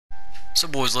So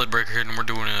boys, Leadbreaker here, and we're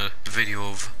doing a video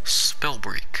of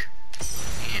Spellbreak.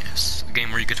 Yes, a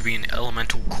game where you get to be an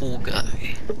elemental cool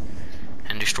guy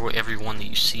and destroy everyone that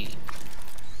you see.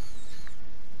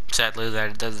 Sadly,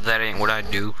 that ain't what I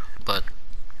do, but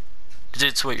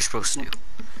it's what you're supposed to do.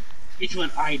 It's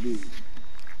what I do.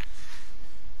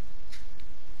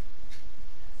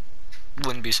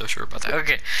 Wouldn't be so sure about that.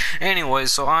 Okay, anyway,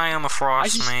 so I am a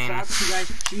Frost main.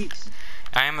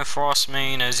 I am a Frost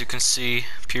main, as you can see.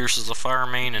 Pierce is a Fire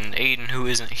main, and Aiden, who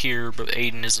isn't here, but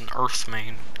Aiden is an Earth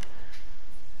main.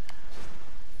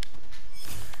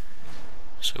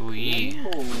 So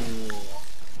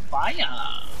Fire.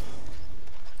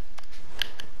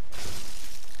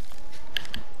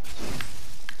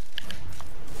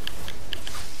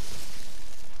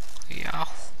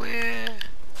 Yahweh.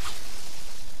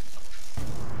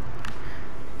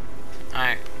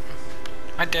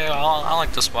 I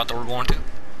like the spot that we're going to.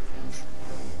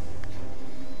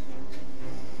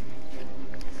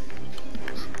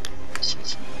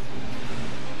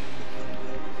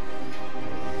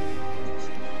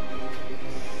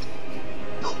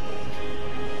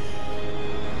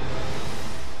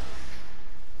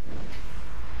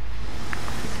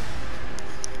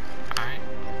 Alright.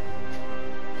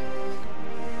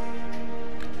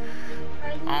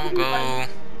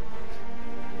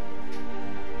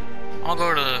 I'll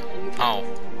go to... Oh.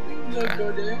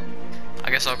 Okay. I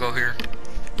guess I'll go here.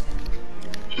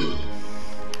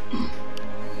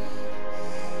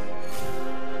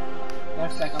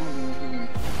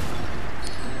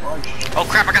 Oh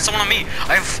crap, I got someone on me!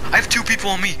 I have two people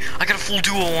on me! I got a full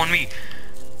duo on me!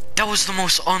 That was the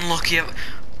most unlucky ever.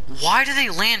 Why do they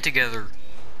land together?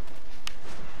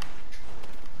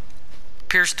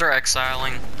 Pierce, they're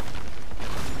exiling.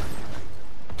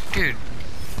 Dude.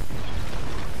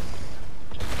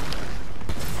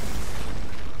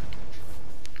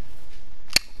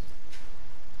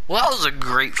 Well, that was a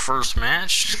great first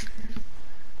match.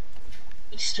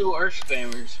 It's two Earth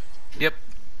spammers. Yep.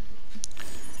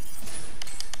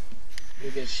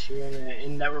 You guess you're gonna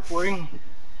end that recording?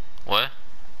 What?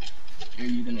 Are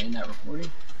you gonna end that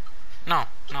recording? No,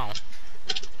 no.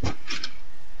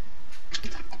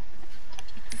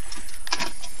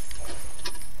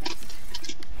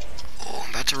 Oh,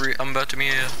 I'm about to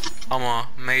be I'm a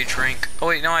mage rank. Oh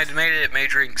wait, no, I made it at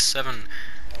mage rank 7.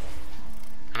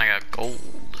 And I got gold.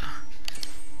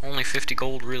 Only 50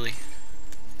 gold, really.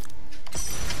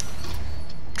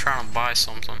 I'm trying to buy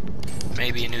something.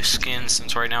 Maybe a new skin,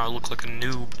 since right now I look like a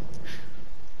noob.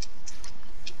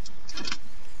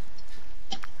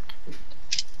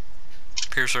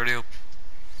 Pierce radio.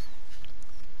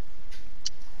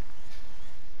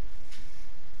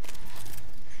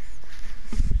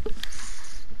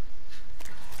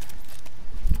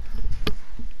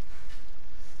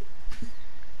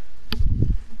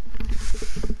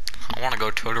 I want to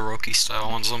go Todoroki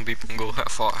style, and some people can go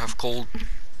half hot, half cold.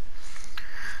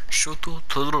 Shoto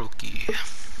Todoroki.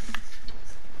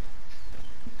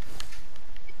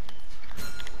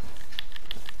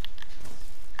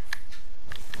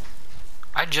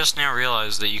 I just now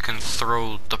realized that you can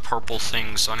throw the purple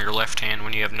things on your left hand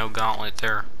when you have no gauntlet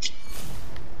there.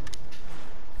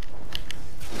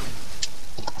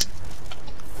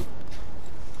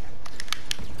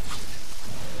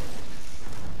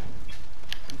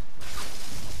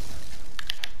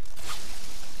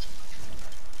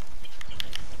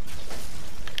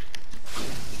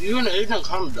 You're an ignorant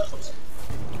condom.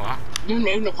 What? You're an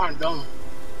ignorant condom.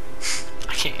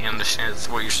 I can't understand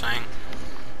what you're saying.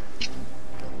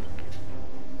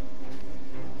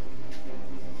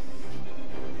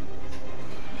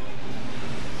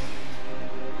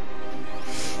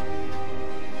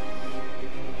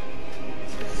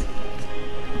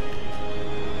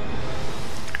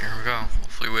 Here we go.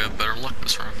 Hopefully we have better luck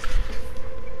this round.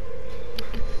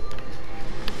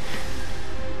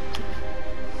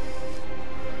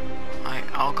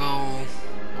 I'll go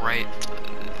right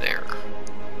there.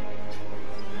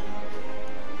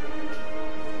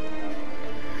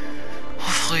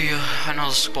 Hopefully, I know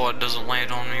the squad doesn't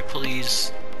land on me,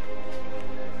 please.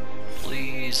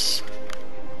 Please.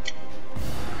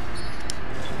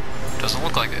 Doesn't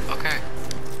look like it, okay.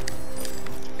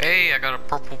 Hey, I got a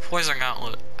purple poison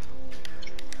gauntlet.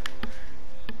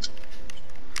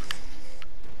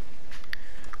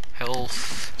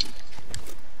 Health.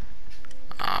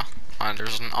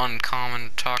 There's an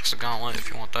uncommon toxic gauntlet if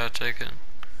you want that, take it.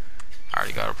 I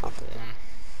already got a purple one.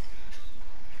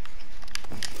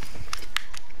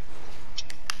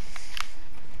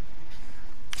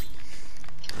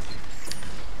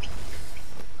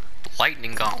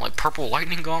 Lightning gauntlet, purple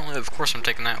lightning gauntlet, of course I'm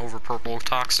taking that over purple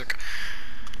toxic.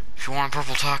 If you want a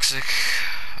purple toxic,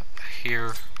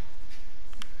 here.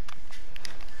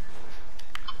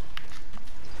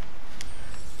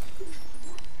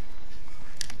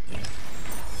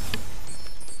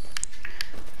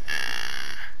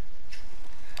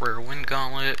 Rare Wind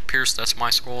Gauntlet. Pierce, that's my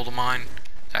scroll to mine.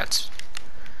 That's...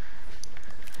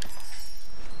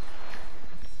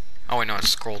 Oh wait, no, it's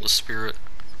Scroll to Spirit.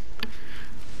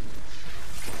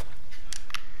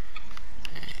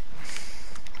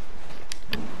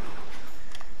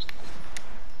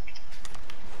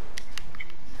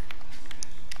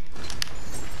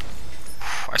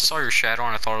 I saw your shadow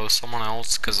and I thought it was someone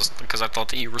else because I thought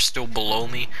that you were still below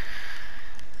me.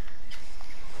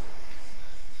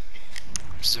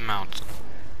 Zoom out.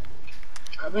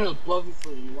 I've been above you for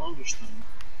the longest time.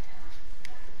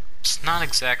 It's not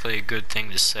exactly a good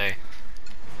thing to say.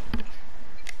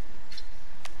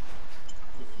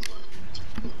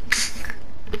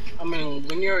 I mean,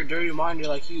 when you're a dirty minder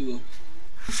like you.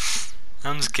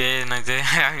 I'm just kidding.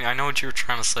 I know what you were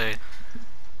trying to say.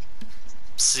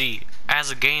 See, as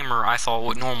a gamer, I thought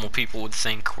what normal people would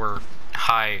think were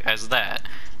high as that.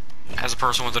 As a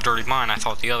person with a dirty mind, I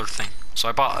thought the other thing. So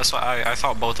I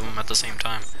thought both of them at the same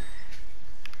time.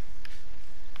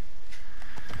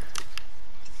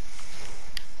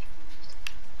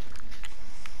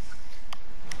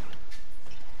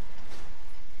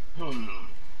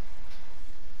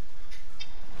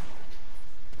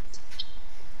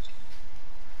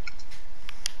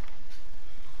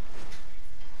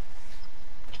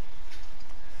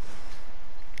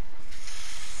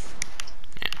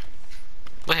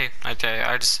 But hey,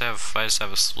 I just have a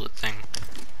split thing.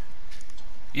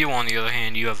 You, on the other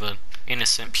hand, you have an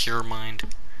innocent, pure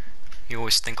mind. You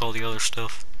always think all the other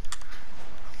stuff.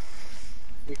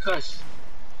 Because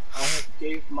I have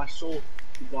gave my soul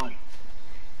to God.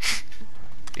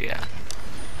 Yeah.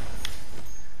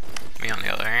 Me, on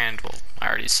the other hand, well, I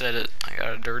already said it. I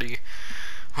got a dirty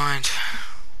mind.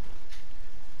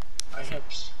 I have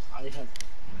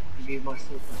gave my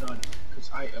soul to God because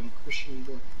I am Christian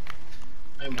Lord.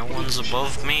 No one's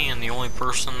above me, and the only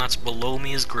person that's below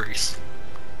me is Grace.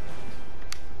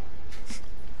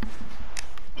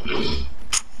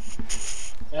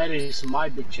 That is my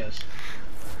big chest.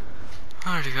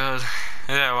 Oh my god.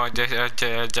 Yeah, well,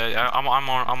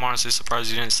 I'm honestly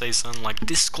surprised you didn't say something like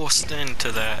disgusting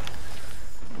to that.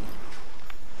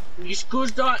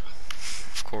 Disgust that.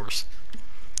 Of course.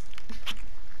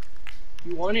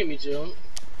 You wanted me to.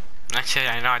 Actually,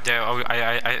 I know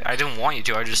I didn't want you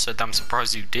to. I just said I'm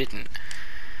surprised you didn't.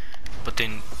 But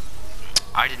then,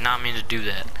 I did not mean to do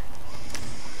that.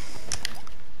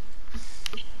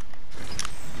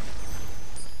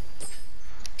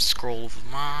 Scroll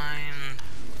of mine.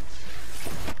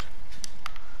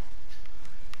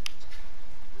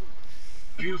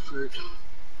 Buford.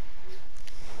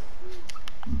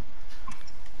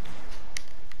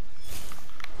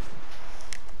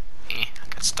 I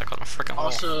got stuck on a freaking wall.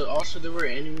 Also, there were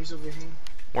enemies over here.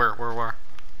 Where?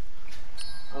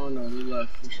 Oh no, they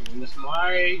left. That's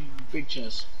my big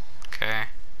chest. Okay.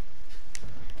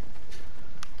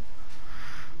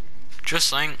 Just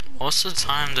saying, most of the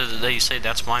time that you say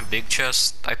that's my big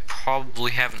chest, I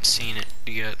probably haven't seen it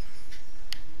yet.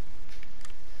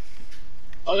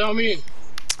 Oh, no, me.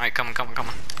 Alright, come on.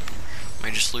 Let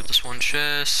me just loot this one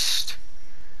chest.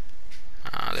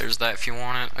 There's that if you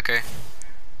want it. Okay.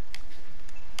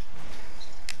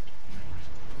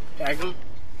 Tag him.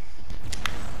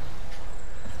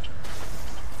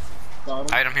 Got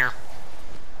him. Item here.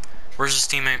 Where's his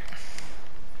teammate?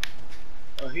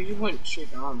 Oh, he just went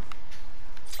straight down.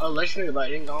 Oh, legendary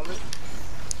lightning gauntlet.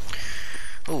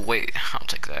 Oh wait, I'll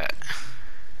take that.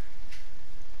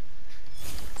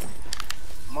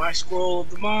 My scroll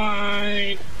of the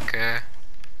mind. Okay.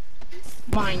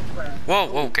 Minecraft.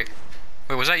 Whoa, okay.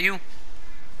 Wait, was that you?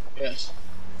 Yes.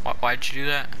 Why'd you do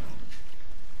that?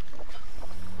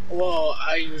 Well,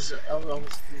 I was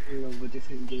thinking of a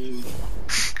different game.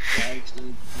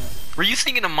 Were you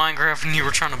thinking of Minecraft and you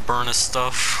were trying to burn his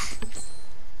stuff?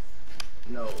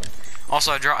 No.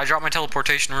 Also, I dropped my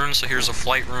teleportation rune, so here's a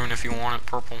flight rune if you want it,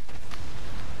 purple.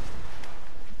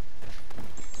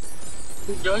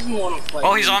 Who doesn't want to play?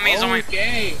 Oh, he's on me,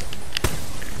 Okay.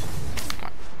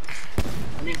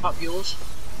 I need pop heals.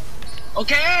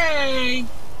 Okay.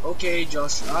 Okay,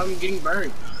 Josh, I'm getting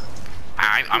burned.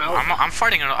 I'm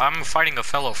fighting a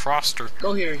fellow Froster.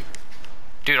 Go here.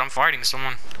 Dude, I'm fighting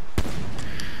someone.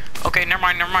 Okay, never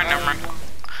mind.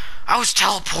 I was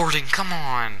teleporting, come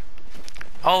on.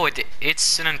 Oh,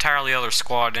 it's an entirely other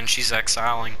squad, and she's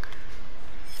exiling.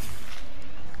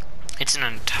 It's an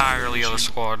entirely other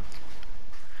squad.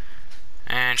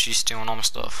 And she's stealing all my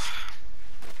stuff.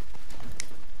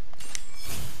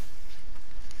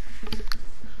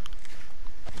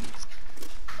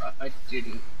 I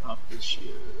didn't pop this shit.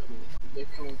 I mean, they're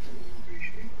coming from me, I'm pretty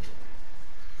sure.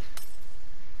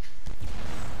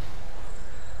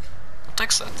 What the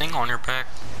heck's that thing on your back?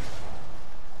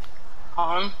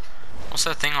 What's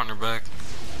that thing on your back?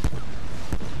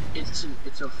 It's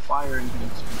a fire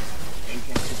enhancement. And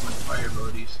can't take my fire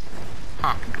abilities.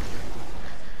 Huh.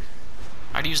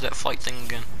 I'd use that flight thing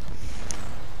again.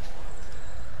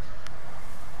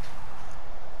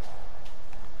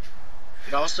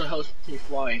 It also helps me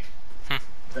fly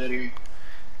better.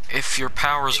 If your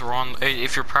powers were on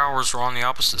the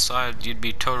opposite side, you'd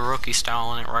be Todoroki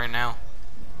styling it right now.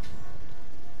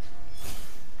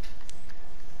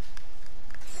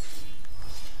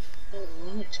 I don't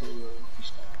want a Todoroki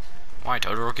style. Why?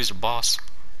 Todoroki's a boss.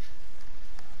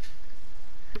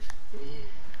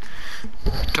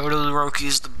 Todoroki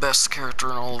is the best character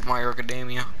in all of My Hero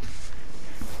Academia.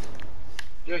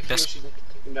 Yeah, he's been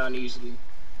taken down easily.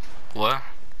 What?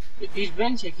 He's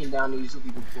been taken down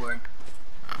easily before.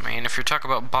 I mean, if you're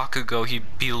talking about Bakugo, he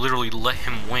literally let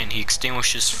him win. He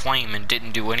extinguished his flame and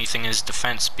didn't do anything in his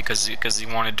defense because he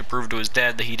wanted to prove to his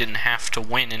dad that he didn't have to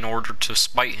win in order to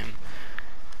spite him.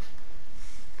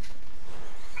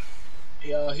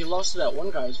 Yeah, he lost to that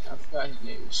one guy. I forgot his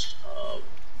name.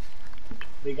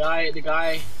 The guy.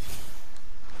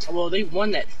 Well, they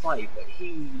won that fight, but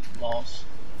he lost.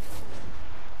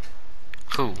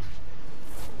 Who?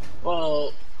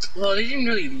 Well, they didn't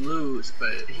really lose,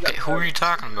 but he got. Hey, who are you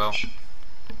talking about?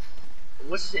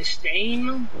 What's his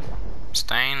name? Stain?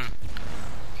 Stain?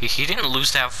 He didn't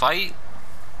lose that fight.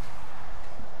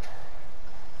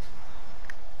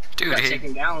 Dude, He got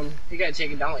taken down. He got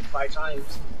taken down like 5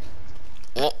 times.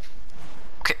 Well,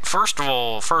 okay. First of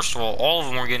all, all of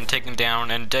them were getting taken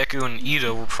down, and Deku and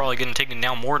Ida were probably getting taken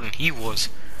down more than he was.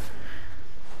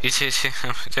 And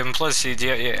plus, he was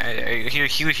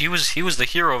the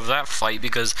hero of that fight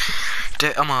because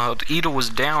Ida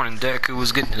was down and Deku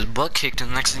was getting his butt kicked,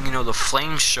 and the next thing you know, the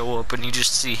flames show up, and you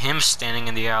just see him standing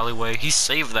in the alleyway. He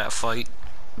saved that fight.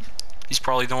 He's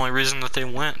probably the only reason that they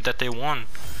won.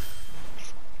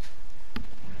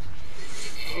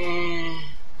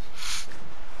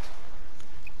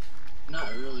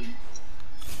 Not really.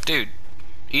 Dude,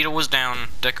 Ida was down,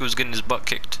 Deku was getting his butt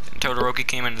kicked, and Todoroki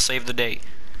came in and saved the day.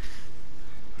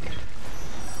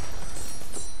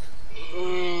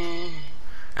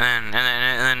 And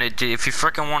then if you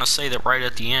frickin' want to say that right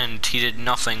at the end he did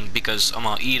nothing because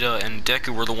Ida and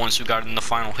Deku were the ones who got in the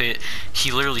final hit,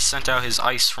 he literally sent out his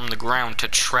ice from the ground to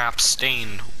trap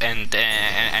Stain, and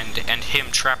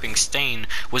him trapping Stain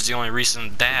was the only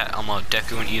reason that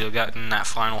Deku and Ida got in that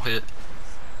final hit.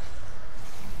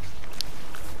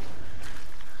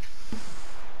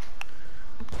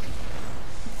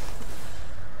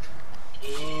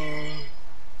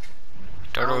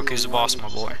 Todoroki's a boss, my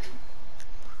boy.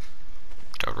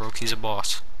 Todoroki's a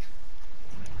boss.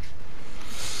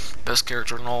 Best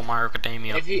character in all My Hero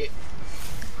Academia.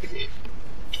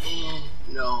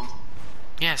 No.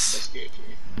 Yes.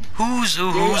 Who's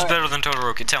better than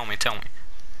Todoroki? Tell me.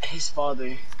 His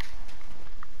father.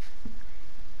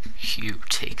 You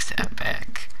take that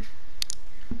back.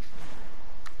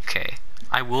 Okay.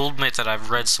 I will admit that I've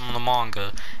read some of the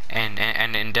manga,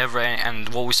 and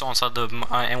what we saw inside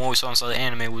the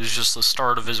anime was just the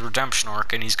start of his redemption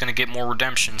arc, and he's gonna get more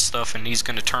redemption stuff, and he's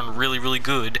gonna turn really, really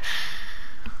good.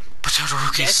 But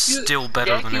Todoroki's still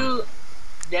better than him.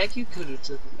 Deku could have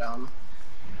took him down.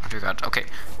 Oh dear God. Okay.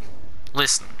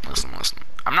 Listen.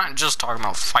 I'm not just talking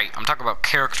about fight. I'm talking about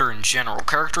character in general.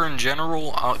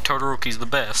 Todoroki's the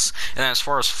best. And as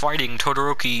far as fighting,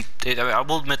 Todoroki, I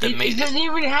will admit that he doesn't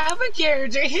even have a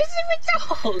character. He doesn't even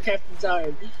talk half the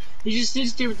time. He just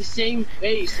sits there with the same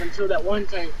face until that one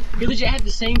time. He legit had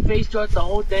the same face throughout the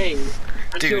whole thing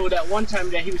until that one time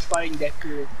that he was fighting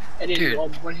Deku, and then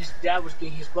when his dad was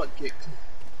getting his butt kicked.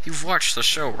 You've watched the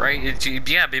show, right?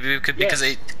 Yeah, baby, because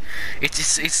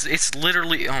it's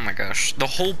literally, oh my gosh, the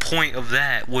whole point of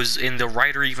that was, and the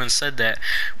writer even said that,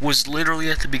 was literally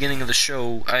at the beginning of the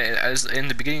show, as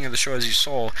you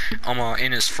saw,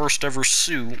 in his first ever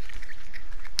suit,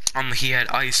 he had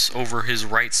ice over his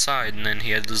right side, and then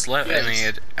he had his left, and he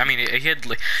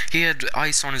had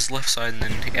ice on his left side, and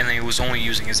then he was only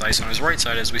using his ice on his right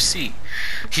side, as we see.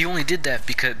 He only did that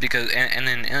because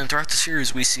then throughout the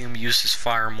series we see him use his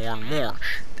fire more and more.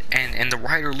 And the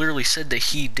writer literally said that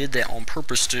he did that on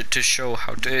purpose to show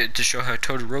how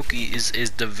Todoroki is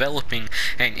developing,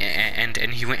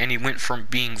 and he went from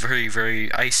being very,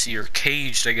 very icy or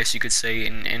caged, I guess you could say,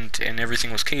 and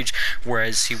everything was caged,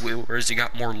 whereas he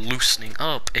got more loosening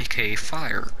up, aka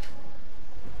fire.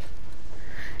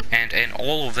 And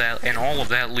all of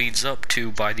that leads up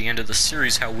to, by the end of the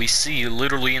series, how we see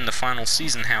literally in the final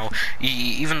season how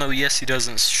even though yes he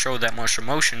doesn't show that much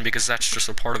emotion because that's just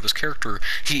a part of his character,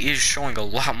 he is showing a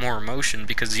lot more emotion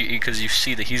because you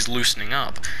see that he's loosening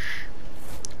up.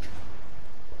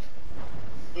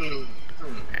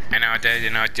 And I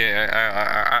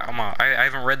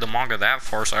haven't read the manga that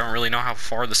far, so I don't really know how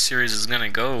far the series is gonna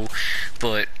go,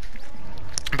 but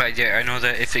yeah, I know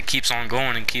that if it keeps on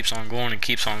going and keeps on going and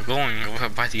keeps on going,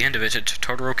 by the end of it,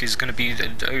 Todoroki's gonna be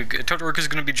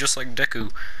just like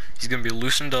Deku. He's gonna be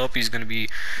loosened up. He's gonna be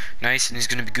nice, and he's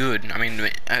gonna be good. I mean,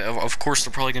 of course,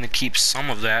 they're probably gonna keep some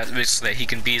of that so that he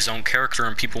can be his own character,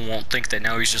 and people won't think that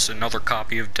now he's just another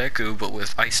copy of Deku, but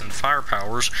with ice and fire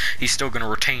powers. He's still gonna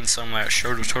retain some of that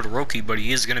Shoto Todoroki, but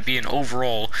he is gonna be an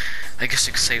overall, I guess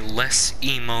you could say, less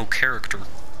emo character.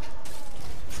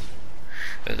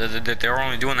 They're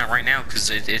only doing that right now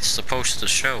because it's supposed to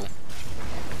show.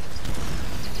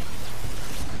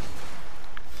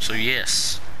 So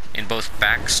yes, in both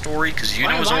backstory, because you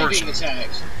know his origin.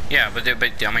 Yeah, but I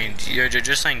mean, you're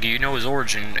just saying, you know his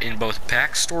origin in both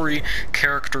backstory,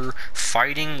 character,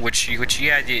 fighting, which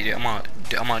yeah, Deku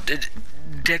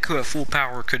at full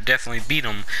power could definitely beat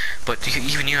him, but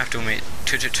even you have to admit,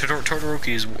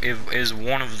 Todoroki is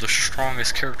one of the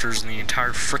strongest characters in the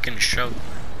entire frickin' show.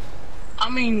 I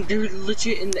mean, they're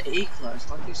legit in the A class.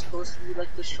 Aren't they supposed to be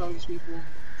like the strongest people?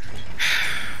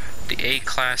 The A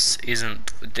class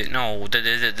isn't. No,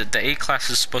 the A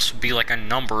class is supposed to be like a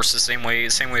number. It's the same way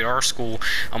at our school.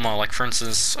 Like for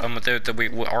instance,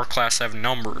 our class have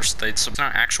numbers. It's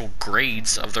not actual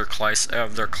grades of their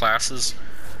classes.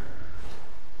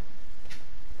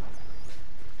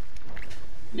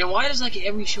 Now, why does like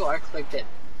every show act like that?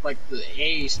 Like the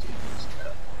A students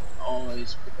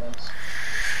always progress.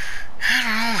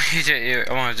 I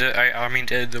don't know. I mean,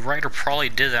 the writer probably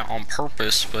did that on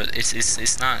purpose, but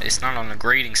it's not on a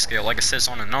grading scale. Like I said, it's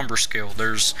on a number scale.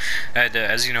 There's,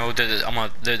 as you know, they're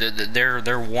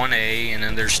 1A, and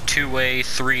then there's 2A,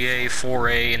 3A,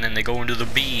 4A, and then they go into the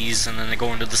B's, and then they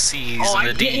go into the C's and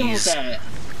the D's.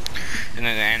 And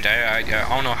I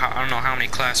don't know how many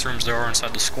classrooms there are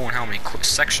inside the school and how many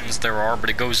sections there are,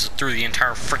 but it goes through the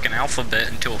entire frickin' alphabet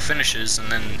until it finishes,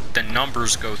 and then the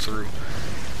numbers go through.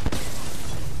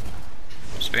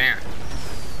 So yeah.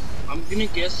 I'm gonna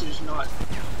guess there's not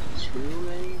too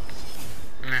many.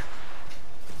 Nah.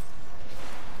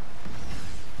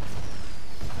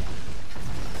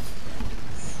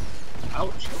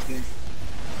 Ouch, okay.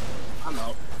 I'm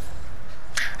out.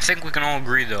 I think we can all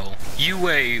agree though,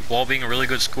 UA, while being a really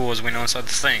good school as we know inside the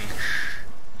thing,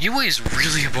 UA is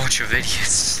really a bunch of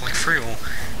idiots, like for real.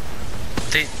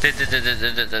 As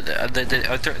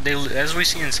we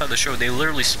see inside the show, they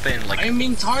literally spend like. I am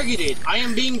being targeted. I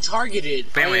am being targeted.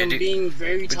 Being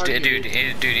very targeted.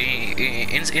 Dude,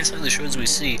 inside the show as we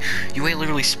see, UA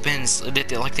literally spends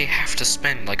like they have to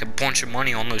spend like a bunch of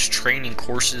money on those training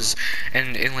courses,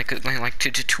 and like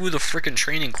two of the freaking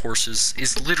training courses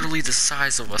is literally the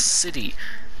size of a city.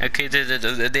 Okay,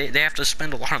 they have to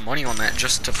spend a lot of money on that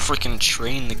just to freaking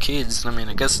train the kids. I mean,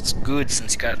 I guess it's good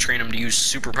since you gotta train them to use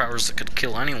superpowers that could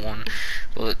kill anyone,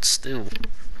 but still.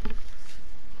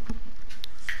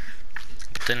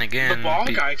 But then again, the ball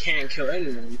guy can't kill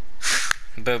anyone.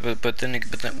 But then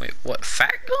wait, what?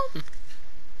 Fat Gum?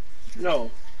 No.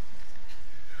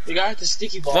 The guy with the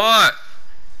sticky ball. What?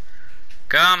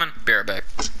 Coming. Be right back.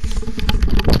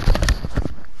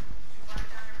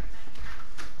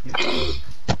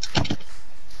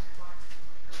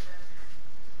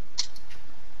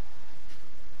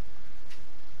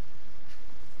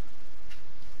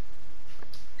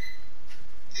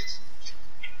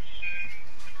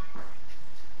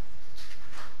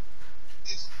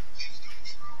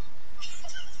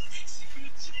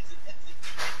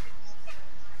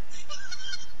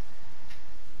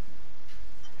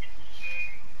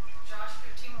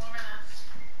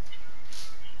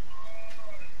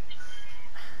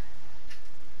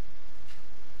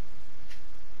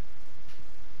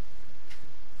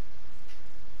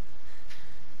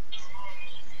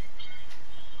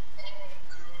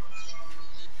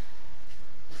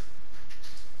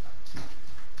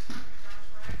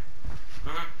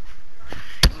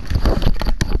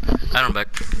 I'm back.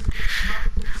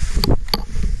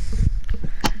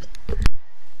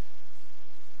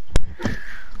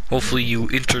 Hopefully you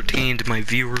entertained my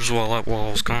viewers while I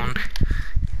was gone.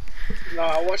 No,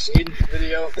 I watched Aiden's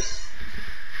video.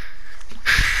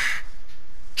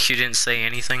 You didn't say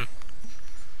anything?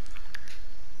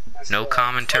 No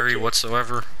commentary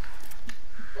whatsoever?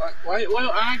 Why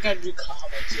I gotta do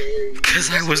commentary?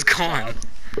 Because I was gone.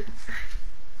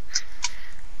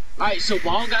 Alright, so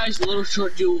ball guy's a little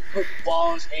short dude, put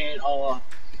balls, and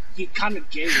he kind of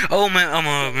gay. Oh man,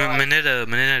 Manetta.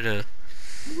 Manetta,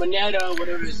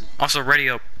 whatever his name. Also, ready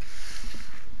up.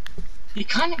 He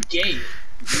kind of gay.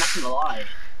 I'm not gonna lie.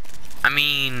 I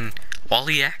mean, while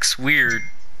he acts weird,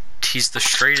 he's the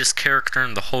straightest character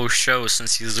in the whole show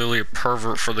since he's really a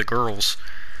pervert for the girls.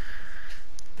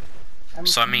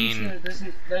 So I mean,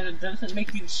 that doesn't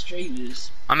make you the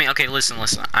straightest. I mean, okay, listen.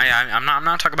 I'm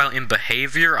not talking about in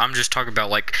behavior. I'm just talking about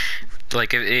like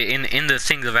in the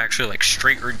things of actually like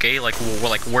straight or gay, like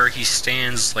where he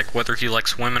stands, like whether he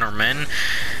likes women or men.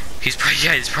 He's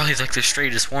probably like the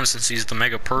straightest one since he's the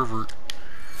mega pervert.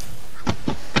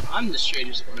 I'm the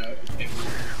straightest one out.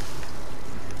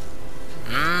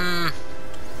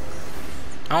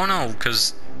 I don't know,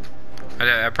 cause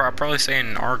I'd probably say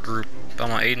in our group,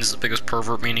 Aiden's the biggest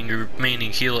pervert, meaning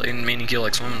he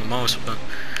likes women the most, but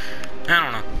I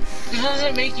don't know. This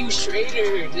doesn't make you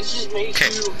straighter. This just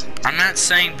makes you. I'm not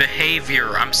saying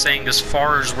behavior. I'm saying as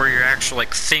far as where your actual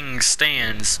like thing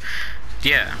stands.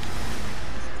 Yeah.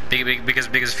 Because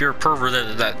if you're a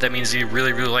pervert, that means you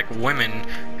really like women,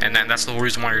 and that's the whole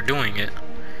reason why you're doing it.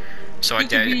 So you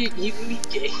can be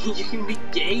gay. You can be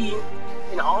gay,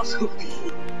 and also be.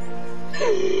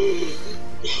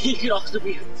 You can also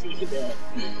be a female.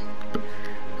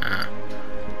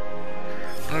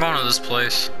 I'm going to this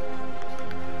place.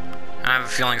 I have a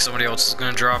feeling somebody else is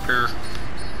gonna drop here.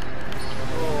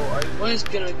 Oh, I was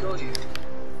gonna go here.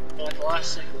 And at the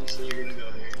last second, you said you're gonna go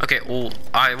there. Okay, well,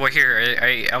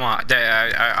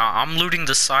 I'm looting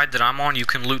the side that I'm on. You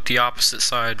can loot the opposite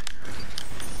side.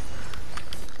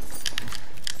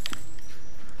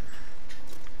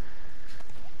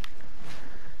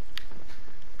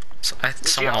 So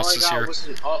someone else is here.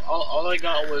 All I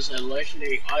got was a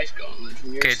legendary ice gauntlet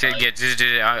from your side.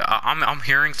 Okay, I'm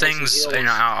hearing things, and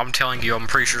I'm telling you, I'm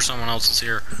pretty sure someone else is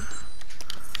here.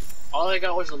 All I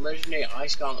got was a legendary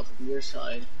ice gauntlet from your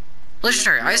side.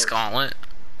 Legendary ice gauntlet?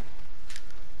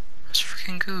 That's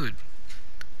freaking good.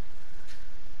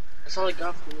 That's all I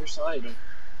got from your side.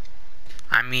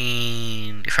 I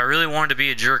mean, if I really wanted to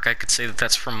be a jerk, I could say that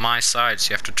that's from my side, so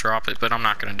you have to drop it, but I'm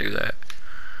not gonna do that.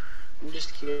 I'm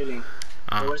just kidding.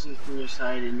 It wasn't from your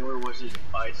side, and nor was it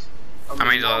ice. I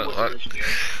mean,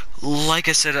 like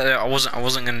I said, I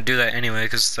wasn't gonna do that anyway,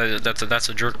 because that's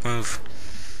a jerk move.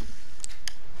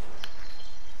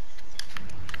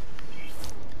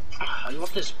 I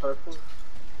want this purple.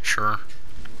 Sure.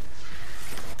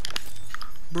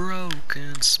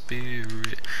 Broken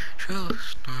spirit,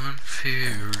 trust not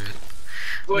fear it.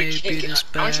 Wait,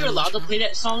 aren't you allowed to play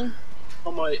that song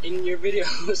in your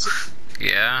videos?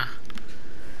 Yeah.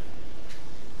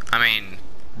 I mean,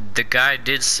 the guy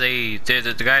did say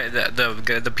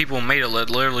the people who made it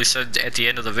literally said at the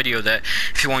end of the video that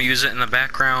if you want to use it in the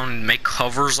background and make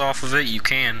covers off of it, you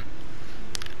can.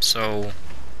 So,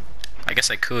 I guess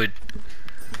I could.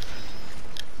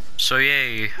 So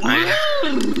yay, I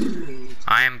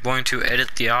am going to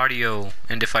edit the audio,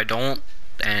 and if I don't,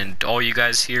 and all you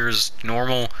guys hear is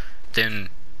normal, then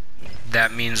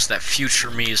that means that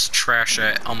future me is trash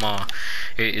at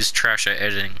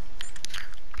editing.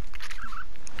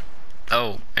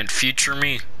 Oh, and future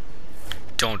me,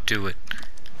 don't do it.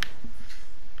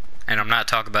 And I'm not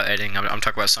talking about editing. I'm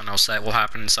talking about something else that will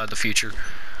happen inside the future.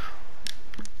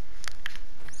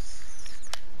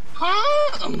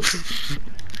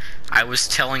 I was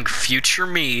telling future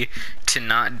me to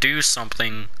not do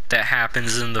something that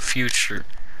happens in the future.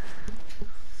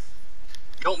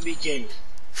 Don't be gay.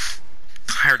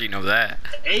 I already know that.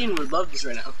 Aiden would love this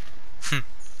right now.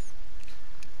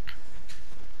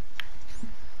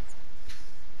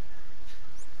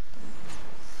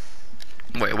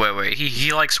 Wait.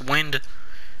 He likes wind.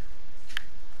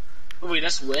 Wait,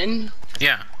 that's wind?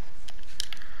 Yeah.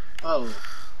 Oh.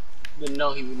 Then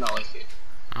no, he would not like it.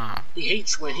 Oh. He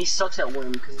hates wind. He sucks at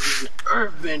wind because he's an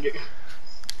earthbender.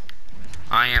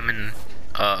 I am an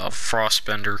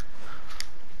frostbender.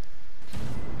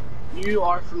 You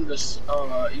are from this.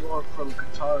 You are from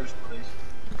Qatar's place,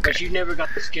 but you never got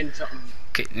the skin something.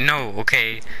 Okay, no,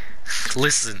 okay.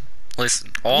 Listen.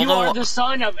 Although you are the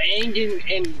son of Aang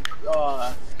and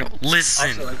No,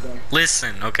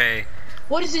 listen. Okay.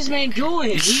 What is this man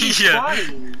doing? He's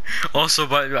crying. Also,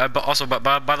 by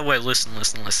the way, listen.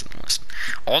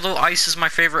 Although ice is my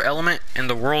favorite element in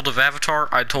the world of Avatar,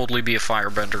 I'd totally be a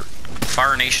firebender.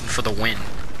 Fire Nation for the win.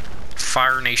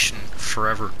 Fire Nation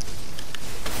forever.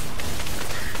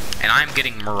 And I'm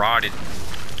getting marauded.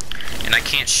 And I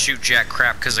can't shoot jack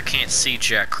crap because I can't see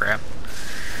jack crap.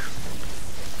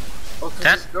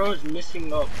 That girl is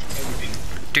missing up everything.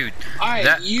 Dude, alright,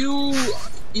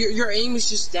 Your aim is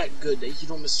just that good that you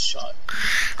don't miss a shot.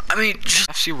 I mean, just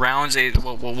a few rounds.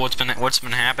 What's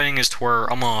been happening is to where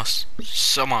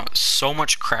so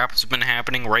much crap has been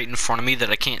happening right in front of me that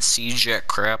I can't see jack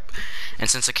crap. And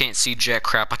since I can't see jack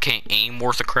crap, I can't aim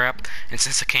worth a crap. And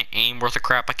since I can't aim worth a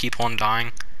crap, I keep on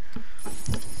dying.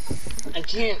 I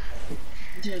can't.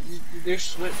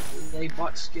 There's they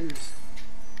bought skins.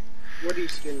 What are your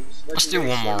skins? Let's do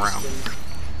one more round.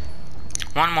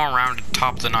 One more round to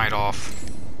top the night off.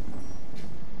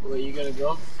 Where you gotta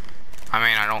go? I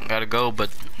mean, I don't gotta go, but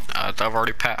I've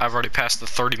already passed the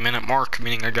 30-minute mark,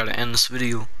 meaning I gotta end this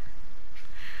video.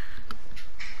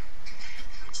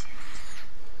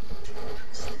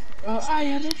 I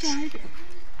had a tiger.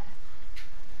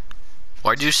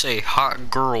 Why'd you say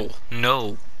hot girl?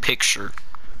 No picture.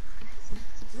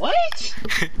 What?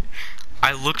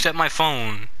 I looked at my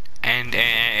phone. And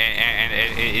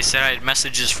it said I had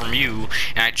messages from you,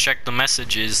 and I checked the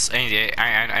messages,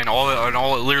 and all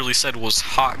it literally said was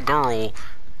hot girl,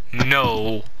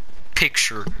 no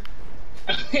picture.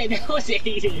 That was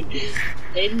Aiden.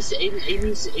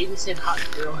 Aiden said hot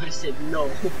girl. I said no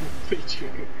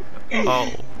picture.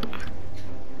 Oh.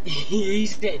 he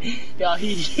said, yeah,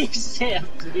 he said a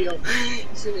video. He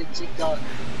said a TikTok.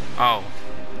 Oh.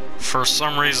 For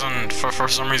some reason,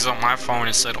 on my phone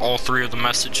it said all 3 of the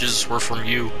messages were from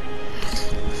you.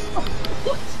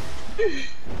 What?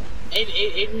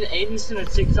 Aiden sent a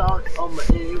TikTok.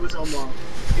 It was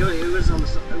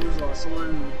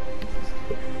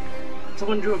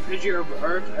someone drew a picture of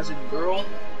Earth as a girl,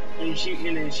 and she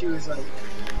was like,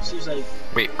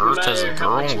 wait, Earth as a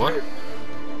girl? What?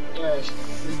 Yeah,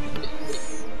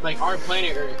 like our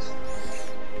planet Earth.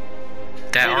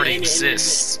 That already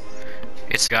exists.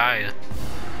 It's Gaia.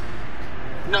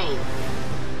 No.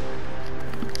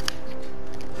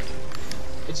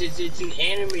 It's an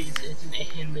anime. It's an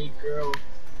anime girl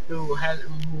who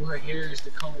her hair is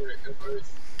the color of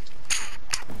Earth.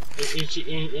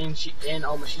 And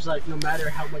she's like, no matter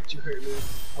how much you hurt me,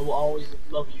 I will always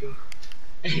love you.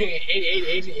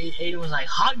 Aiden was like,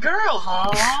 hot girl,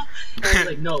 huh? And I was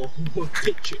like, no,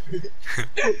 picture.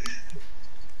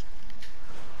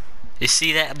 You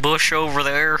see that bush over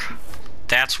there?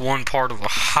 That's one part of a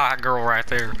hot girl right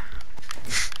there.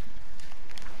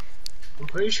 I'm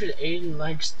pretty sure Aiden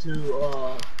likes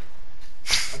to,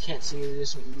 I can't see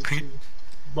this on YouTube,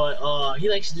 but, he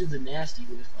likes to do the nasty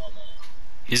with,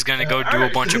 he's gonna go do a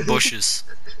bunch of bushes.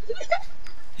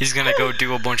 He's gonna go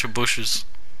do a bunch of bushes.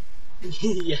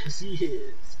 Yes, he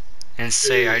is. And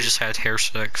say, I just had hair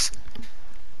sex.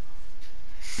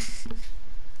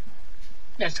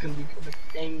 That's gonna be the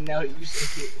thing now that you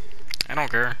say it. I don't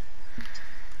care.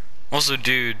 Also,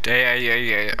 dude,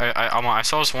 I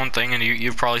saw this one thing, and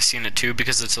you've probably seen it too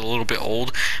because it's a little bit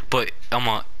old. But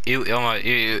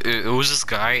it was this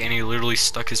guy, and he literally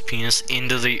stuck his penis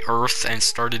into the earth and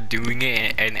started doing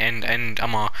it. And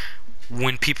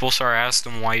when people started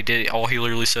asking him why he did it, all he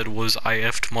literally said was, "I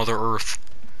effed Mother Earth."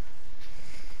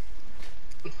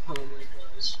 Oh my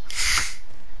gosh.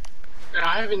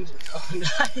 I haven't.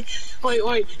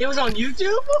 Wait, it was on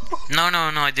YouTube? No,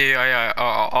 I did.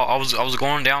 I was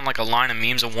going down like a line of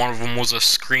memes, and one of them was a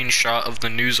screenshot of the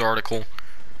news article.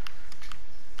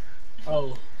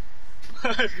 Oh,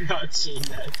 I've not seen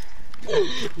that.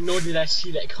 Nor did I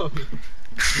see that coming.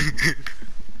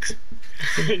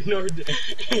 nor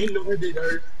did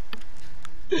Earth.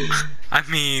 I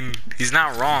mean, he's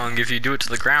not wrong. If you do it to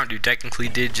the ground, you technically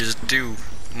did just do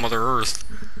Mother Earth.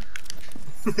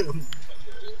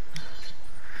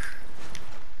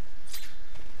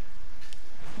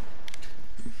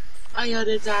 I had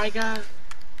a tiger.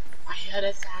 I had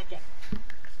a tiger.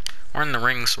 We're in the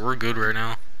ring, so we're good right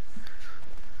now.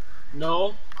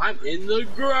 No, I'm in the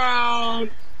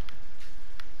ground.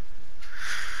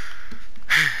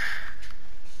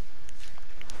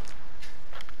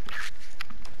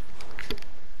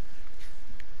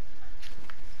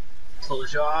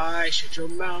 Close your eyes, shut your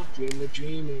mouth, dream a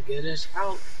dream and get us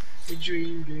out. A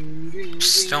dream.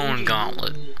 Stone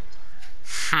Gauntlet.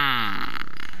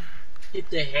 Hit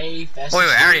the hay fast. Wait,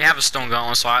 I already have a Stone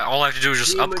Gauntlet, so all I have to do is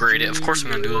just upgrade it. Of course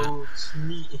I'm gonna do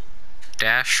it.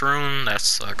 Dash rune? That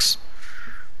sucks.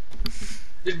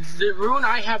 The rune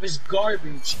I have is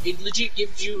garbage. It legit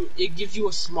gives you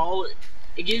a smaller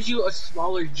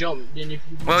jump than if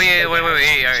you. Well, yeah,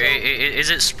 wait. Is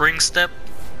it Spring Step?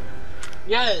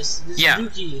 Yes. This yeah.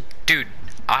 Is Yuki. Dude,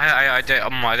 I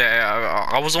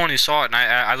was the one who saw it, and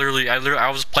I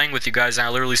was playing with you guys, and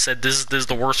I literally said this is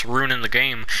the worst rune in the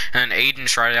game, and then Aiden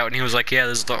tried it out, and he was like, yeah,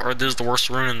 this is the worst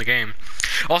rune in the game.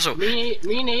 Also, me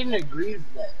and Aiden agreed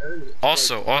with that earlier.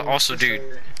 Also,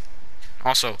 dude.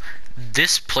 Also,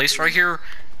 this place right here.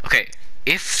 Okay,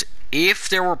 if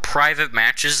there were private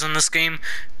matches in this game,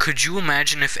 could you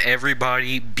imagine if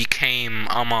everybody became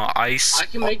ice? I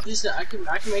can make this. I can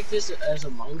make this as a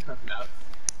Minecraft map.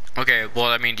 Okay, well,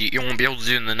 I mean, you won't be able to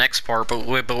do it in the next part, but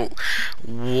what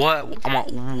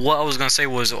I was gonna say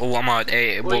was, What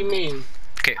do you mean?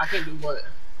 Okay. I can do what?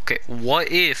 Okay,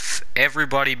 what if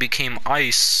everybody became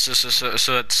ice so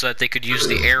that they could use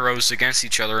the arrows against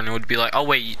each other, and it would be like, oh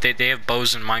wait, they have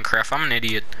bows in Minecraft. I'm an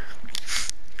idiot.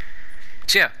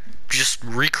 So yeah, just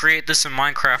recreate this in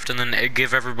Minecraft and then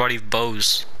give everybody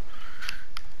bows.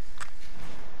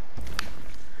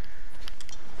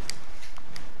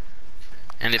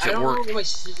 And if it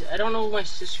works, I don't know what my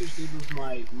sisters did with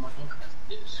my Minecraft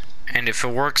disc. And if it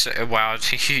works, wow,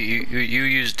 you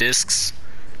use discs.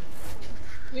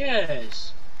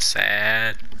 Yes.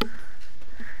 Sad.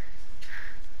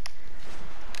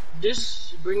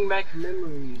 Discs bring back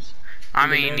memories. I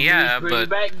mean, yeah, bring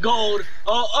back gold.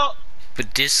 Oh.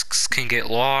 But discs can get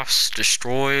lost,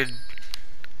 destroyed,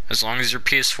 as long as your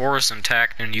PS4 is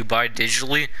intact and you buy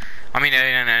digitally. I mean,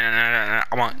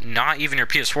 not even your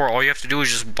PS4. All you have to do is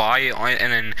just buy it,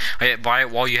 and then buy it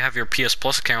while you have your PS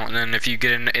Plus account. And then if you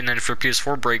get in, and then if your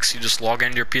PS4 breaks, you just log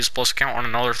into your PS Plus account on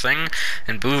another thing,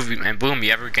 and boom, you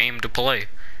have your game to play.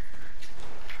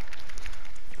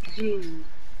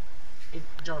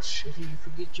 Josh, if you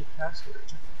forget your password.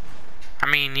 I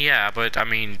mean, yeah, but I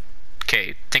mean,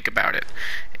 okay, think about it.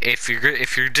 If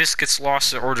your disc gets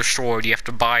lost or destroyed, you have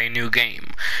to buy a new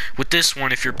game. With this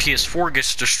one, if your PS4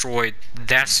 gets destroyed,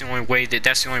 that's the only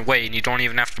way, and you don't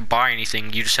even have to buy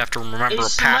anything. You just have to remember a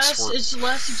password. It's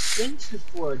less expensive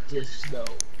for a disc,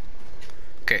 though.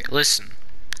 Okay, listen.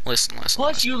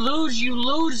 Plus, you lose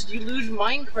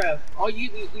Minecraft.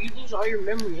 You lose all your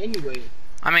memory anyway.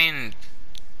 I mean,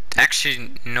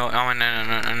 actually, no,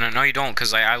 you don't,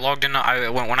 because I logged in,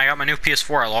 when I got my new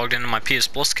PS4, I logged into my PS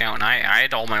Plus account, and I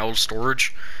had all my old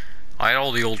storage. I had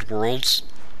all the old worlds.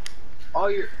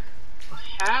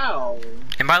 How?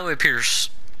 And by the way, Pierce,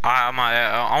 I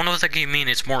don't know what that can mean,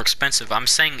 it's more expensive. I'm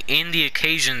saying in the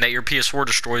occasion that your PS4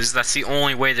 destroys, that's the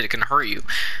only way that it can hurt you.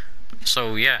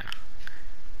 So, yeah.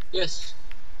 Yes.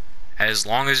 As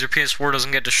long as your PS4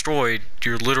 doesn't get destroyed,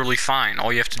 you're literally fine.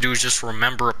 All you have to do is just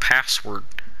remember a password.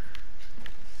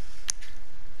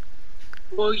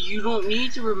 Well, you don't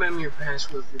need to remember your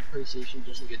password if your PlayStation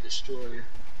doesn't get destroyed.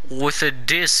 With a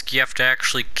disc, you have to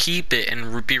actually keep it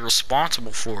and be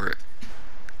responsible for it.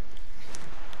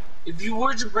 If you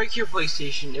were to break your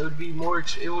PlayStation, it would be more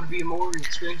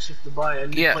expensive to buy a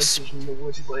new PlayStation than it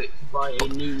would to buy a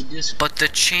new disc. But the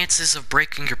chances of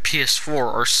breaking your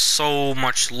PS4 are so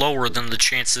much lower than the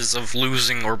chances of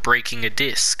losing or breaking a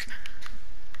disc.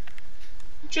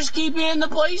 Just keep it in the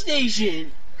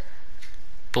PlayStation.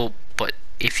 But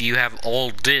if you have all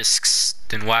discs,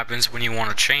 then what happens when you want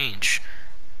to change?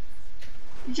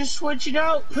 You just switch it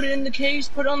out, put it in the case,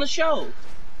 put it on the shelf.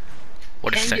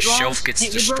 What if that shelf gets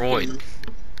destroyed?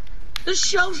 The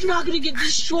shelf's not gonna get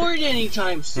destroyed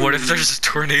anytime soon. What if there's a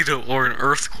tornado or an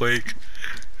earthquake?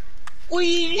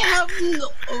 We have,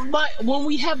 when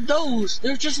we have those,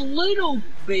 they're just little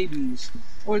babies.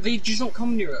 Or they just don't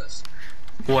come near us.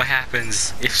 What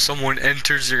happens if someone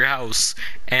enters your house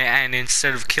and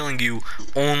instead of killing you,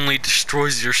 only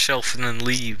destroys your shelf and then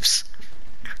leaves?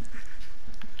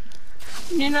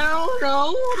 You know,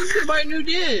 no, I'm gonna buy a new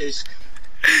disc.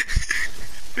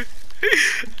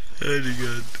 Oh my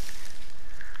god.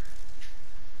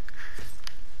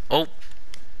 Oh.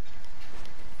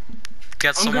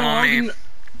 Got someone on me.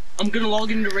 I'm gonna log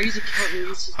into Ray's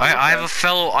account. I have a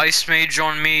fellow ice mage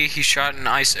on me. He shot an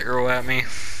ice arrow at me.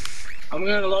 I'm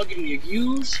gonna log into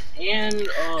use and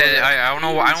I don't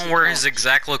know where his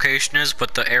exact location is,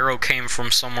 but the arrow came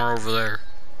from somewhere over there.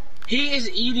 He is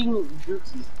eating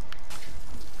Dookie.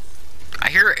 I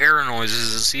hear air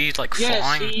noises. Is he like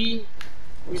flying? Yes,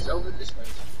 he's over this way.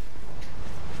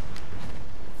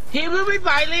 He will be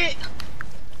pilot.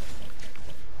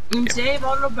 Save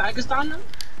all of Pakistan.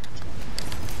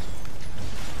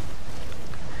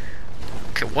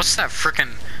 Okay, what's that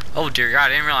frickin'? Oh dear God, I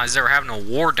didn't realize they were having a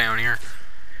war down here.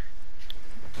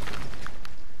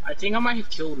 I think I might have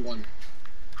killed one.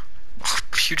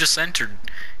 You just entered.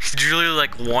 Did you really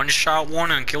like one-shot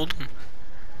one and killed him?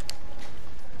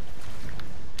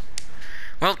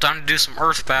 Well, time to do some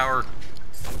earth power.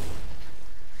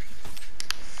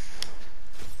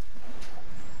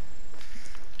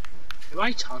 Am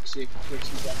I toxic?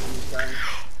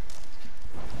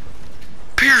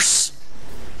 Pierce!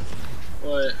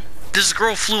 What? This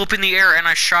girl flew up in the air and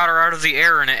I shot her out of the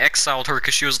air and it exiled her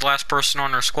because she was the last person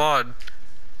on her squad.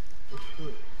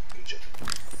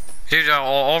 Dude,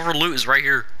 all of her loot is right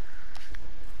here.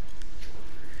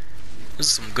 This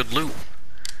is some good loot.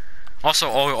 Also,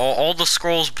 all the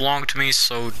scrolls belong to me,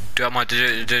 so don't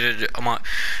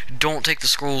take the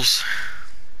scrolls.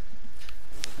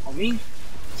 Oh, me?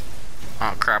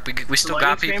 Oh crap, we still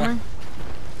got people.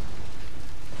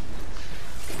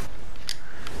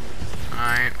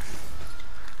 Alright.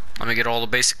 Let me get all the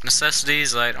basic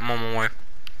necessities. I'm on my way.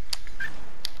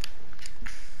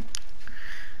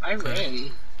 I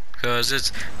ran. Cause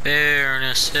it's bare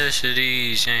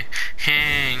necessities. Get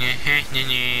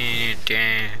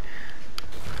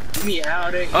me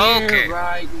out of here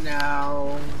right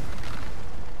now.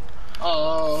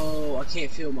 Oh, I can't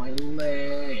feel my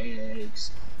legs.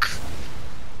 I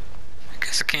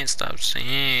guess I can't stop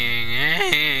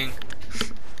singing.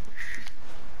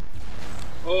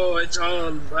 Oh, it's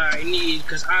all I need,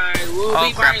 cause I will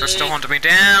be crap, they're still hunting me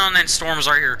down, and Storm's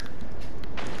right here.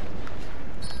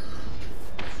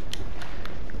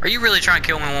 Are you really trying to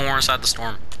kill me when we're inside the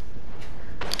storm?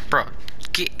 Bro,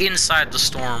 get inside the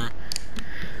storm.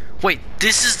 Wait,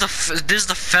 this is the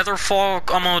featherfall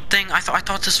thing. I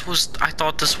thought this was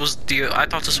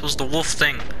the wolf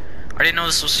thing. I didn't know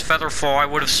this was featherfall. I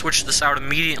would have switched this out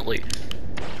immediately.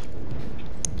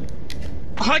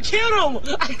 I killed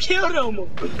him! I killed him!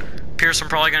 Pierce, I'm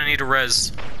probably gonna need a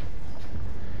res.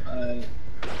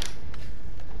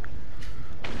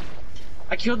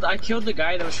 I killed the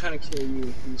guy that was trying to kill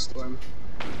you in the storm.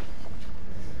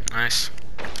 Nice.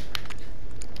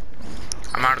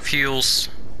 I'm out of heals.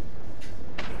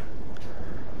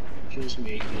 Just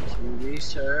make it to the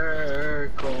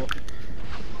circle.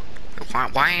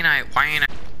 Why ain't I?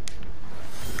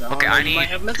 Okay, I need. I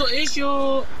have mental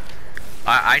issue.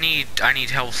 I need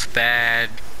health bad.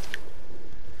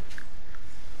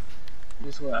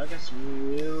 Guess what? I got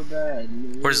some real bad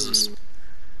news. What is this?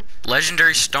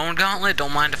 Legendary stone gauntlet?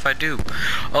 Don't mind if I do.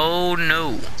 Oh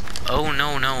no. Oh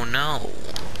no no no.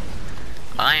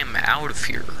 I am out of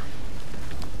here.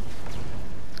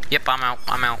 Yep, I'm out.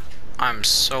 I'm out. I'm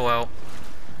so out.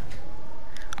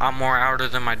 I'm more outer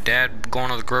than my dad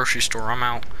going to the grocery store. I'm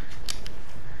out.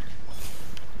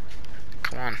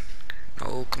 Come on.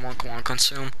 Oh, come on, come on,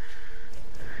 consume.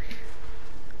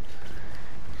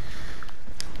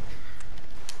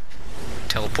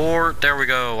 Teleport. There we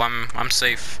go. I'm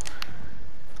safe.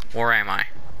 Where am I?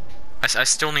 I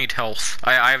still need health.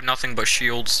 I have nothing but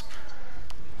shields.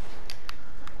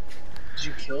 Did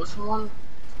you kill someone?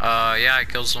 Yeah, I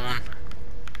killed someone.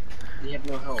 You have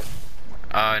no health.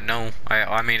 No.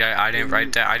 I mean, I didn't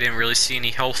write that. I didn't really see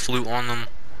any health loot on them.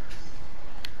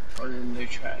 Oh, then they're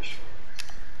trash.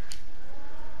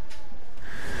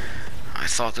 I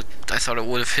thought it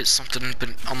would have hit something, but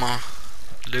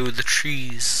load the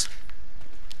trees.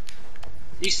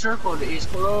 The circle is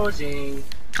closing.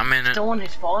 I'm in it. Someone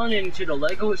has fallen into the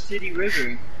Lego City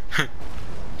River.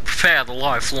 Prepare the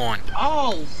lifeline.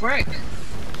 Oh, frick!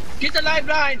 Get the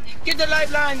lifeline! Get the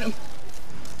lifeline!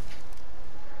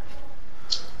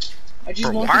 I just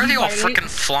Bro, why are they all freaking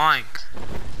flying?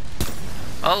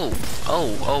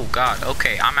 Oh god.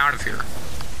 Okay, I'm out of here.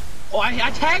 Oh, I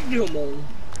tagged him all.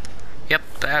 Yep,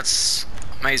 that's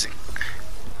amazing.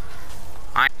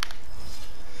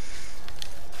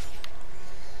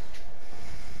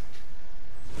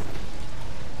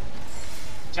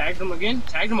 Tagged them again?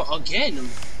 Tagged them again?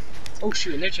 Oh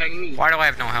shoot, and they're tagging me. Why do I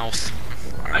have no health?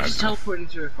 I just teleported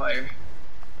into a fire.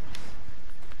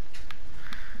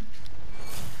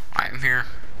 I'm here.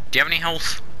 Do you have any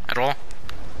health at all?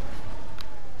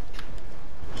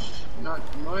 Not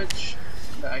much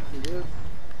that I can do.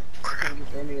 Crap.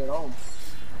 Not any at all.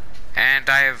 And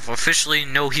I have officially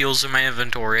no heals in my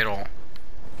inventory at all.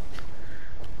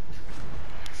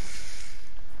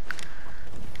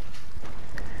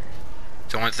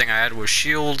 The only thing I had was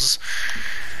shields,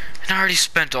 and I already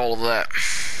spent all of that.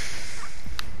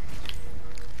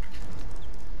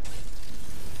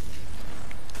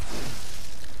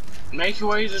 Make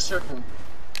your way to the circle.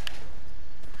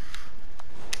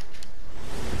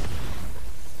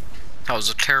 That was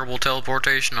a terrible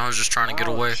teleportation. I was just trying to get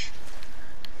away.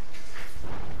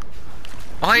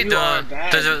 Oh, hey,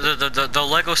 the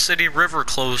Lego City River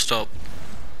closed up.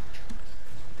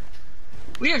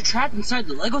 We are trapped inside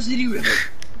the Lego City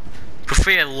River.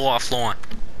 Prepare the lifeline.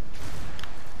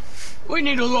 We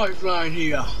need a lifeline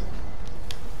here.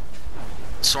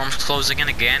 Storm's closing in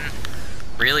again?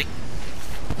 Really?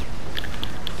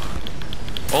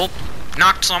 Oh,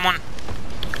 knocked someone.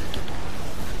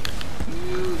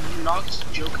 You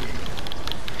knocked Joker.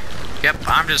 Yep,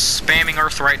 I'm just spamming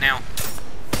Earth right now.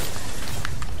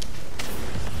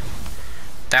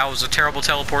 That was a terrible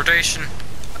teleportation,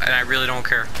 and I really don't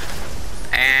care.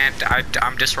 And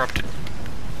I'm disrupted.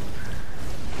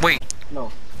 Wait.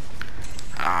 No.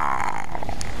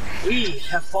 Oh. We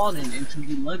have fallen into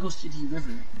the Lego City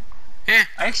River. Yeah.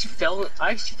 I actually fell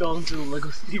into the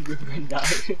Lego City River and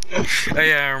died. Oh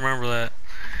yeah, I remember that.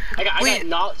 I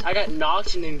got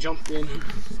knocked and then jumped in.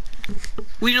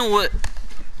 Well, you know what?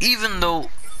 Even though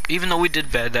we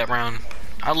did bad that round,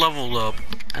 I leveled up,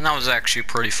 and that was actually a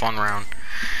pretty fun round.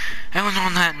 And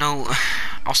on that note,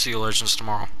 I'll see you legends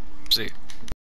tomorrow. See you.